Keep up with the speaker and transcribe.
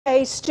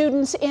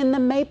Students in the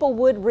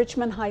Maplewood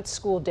Richmond Heights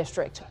School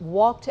District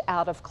walked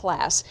out of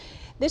class.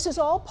 This is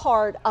all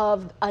part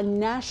of a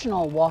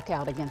national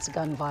walkout against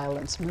gun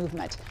violence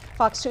movement.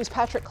 Fox 2's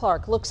Patrick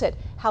Clark looks at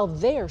how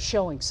they're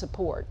showing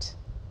support.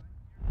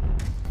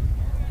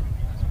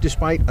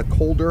 Despite a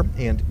colder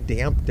and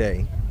damp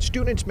day,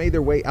 students made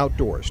their way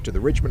outdoors to the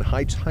Richmond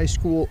Heights High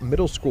School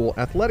Middle School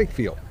athletic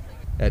field.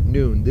 At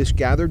noon, this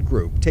gathered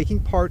group taking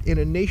part in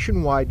a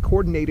nationwide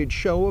coordinated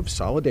show of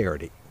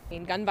solidarity.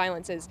 Gun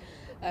violence is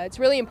it's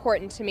really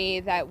important to me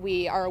that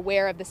we are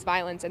aware of this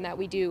violence and that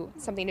we do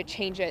something to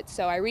change it.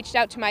 So I reached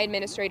out to my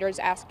administrators,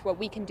 asked what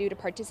we can do to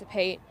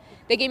participate.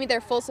 They gave me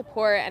their full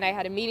support, and I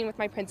had a meeting with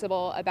my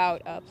principal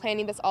about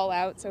planning this all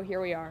out, so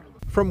here we are.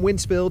 From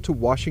Wentzville to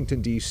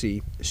Washington,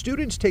 D.C.,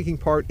 students taking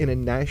part in a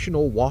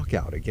national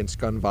walkout against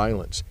gun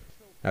violence.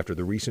 After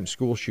the recent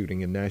school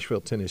shooting in Nashville,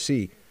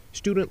 Tennessee,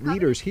 student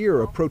leaders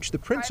here approached the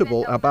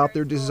principal about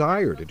their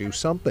desire to do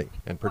something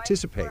and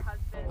participate.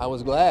 I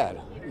was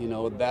glad. You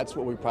know, that's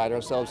what we pride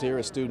ourselves here.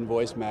 A student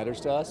voice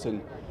matters to us, and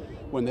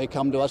when they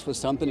come to us with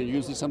something, there's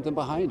usually something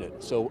behind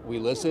it. So we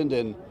listened,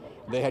 and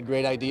they had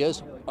great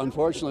ideas.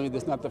 Unfortunately,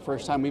 this is not the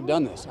first time we've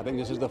done this. I think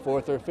this is the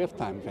fourth or fifth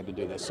time we've had to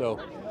do this. So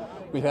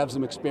we have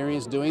some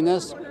experience doing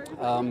this,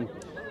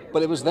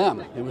 but it was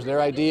them. It was their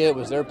idea. It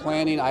was their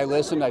planning. I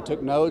listened. I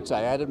took notes.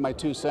 I added my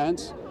 2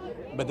 cents,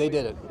 but they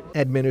did it.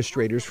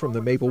 Administrators from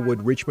the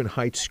Maplewood Richmond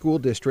Heights School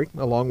District,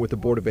 along with the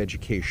Board of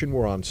Education,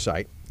 were on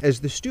site as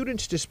the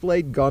students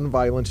displayed gun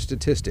violence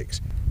statistics,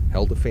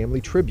 held a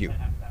family tribute,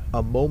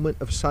 a moment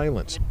of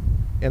silence,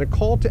 and a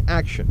call to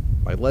action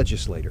by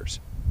legislators.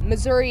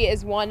 Missouri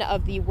is one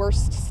of the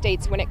worst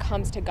states when it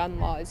comes to gun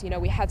laws. You know,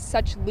 we have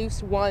such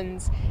loose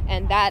ones,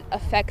 and that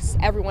affects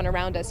everyone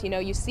around us. You know,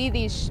 you see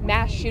these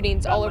mass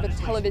shootings all over the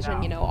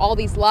television, you know, all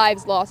these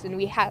lives lost, and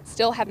we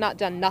still have not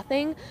done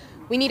nothing.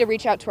 We need to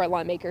reach out to our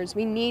lawmakers.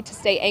 We need to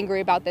stay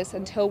angry about this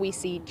until we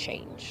see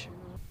change.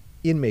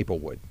 In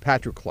Maplewood,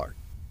 Patrick Clark,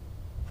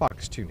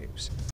 Fox 2 News.